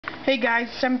Hey guys,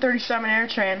 737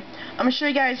 Airtran. I'm going to show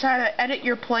you guys how to edit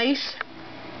your place.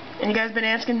 And you guys have been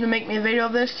asking to make me a video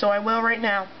of this, so I will right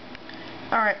now.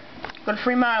 Alright, go to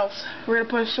free models. We're going to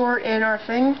put a sword in our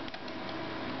thing.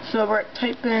 So we're going to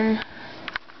type in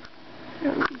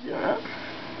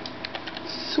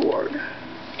sword.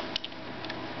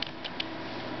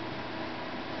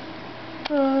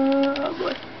 Oh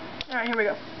boy. Alright, here we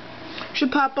go.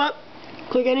 Should pop up.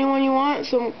 Click any one you want,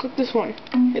 so click this one.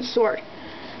 Hit sword.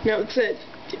 Now it says,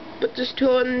 put this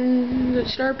tool in the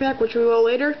start pack, which we will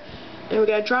later, and we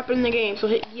gotta drop it in the game, so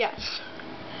hit yes.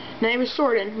 Now you have a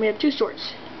sword in. We have two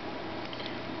swords.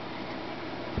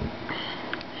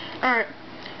 Alright,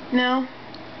 now,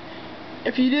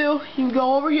 if you do, you can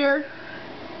go over here,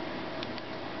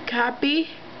 copy.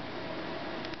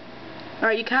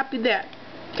 Alright, you copied that.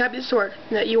 Copy the sword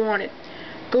that you wanted.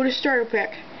 Go to starter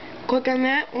pack. Click on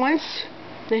that once,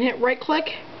 then hit right click,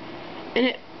 and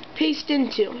hit paste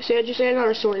into. So I just add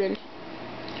another sword in.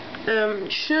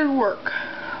 Should work.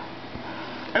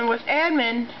 And with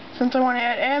admin, since I want to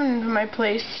add admin to my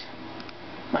place,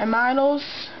 my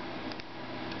models,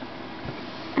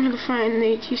 I'm going to find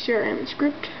the TCR admin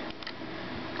script.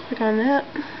 Click on that.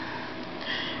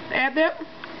 Add that.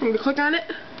 I'm going to click on it.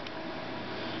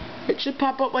 It should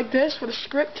pop up like this with a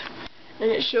script.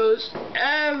 And it shows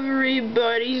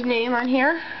everybody's name on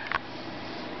here.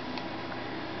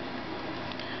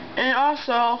 And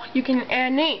also, you can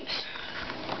add names.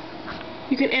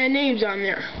 You can add names on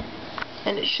there.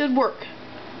 And it should work.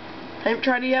 I haven't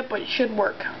tried it yet, but it should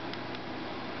work.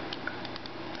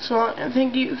 So I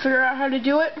think you figure out how to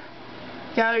do it.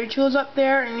 Got all your tools up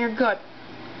there, and you're good.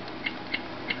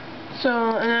 So,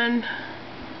 and then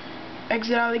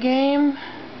exit out of the game.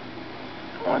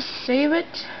 I want to save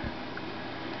it.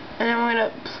 And then I'm going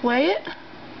to play it.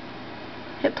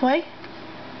 Hit play.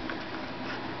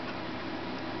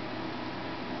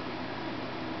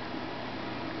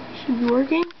 Should be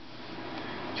working.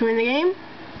 Join the game.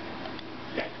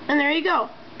 And there you go.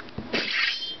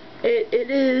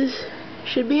 It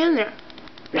should be in there.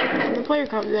 And the player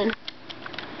comes in.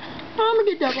 Oh, I'm a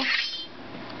good double.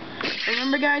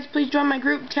 Remember guys, please join my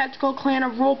group, Tactical Clan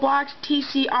of Roblox,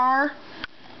 TCR.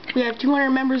 We have 200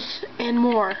 members and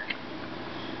more.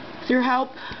 With your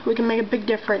help, we can make a big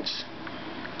difference.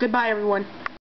 Goodbye everyone.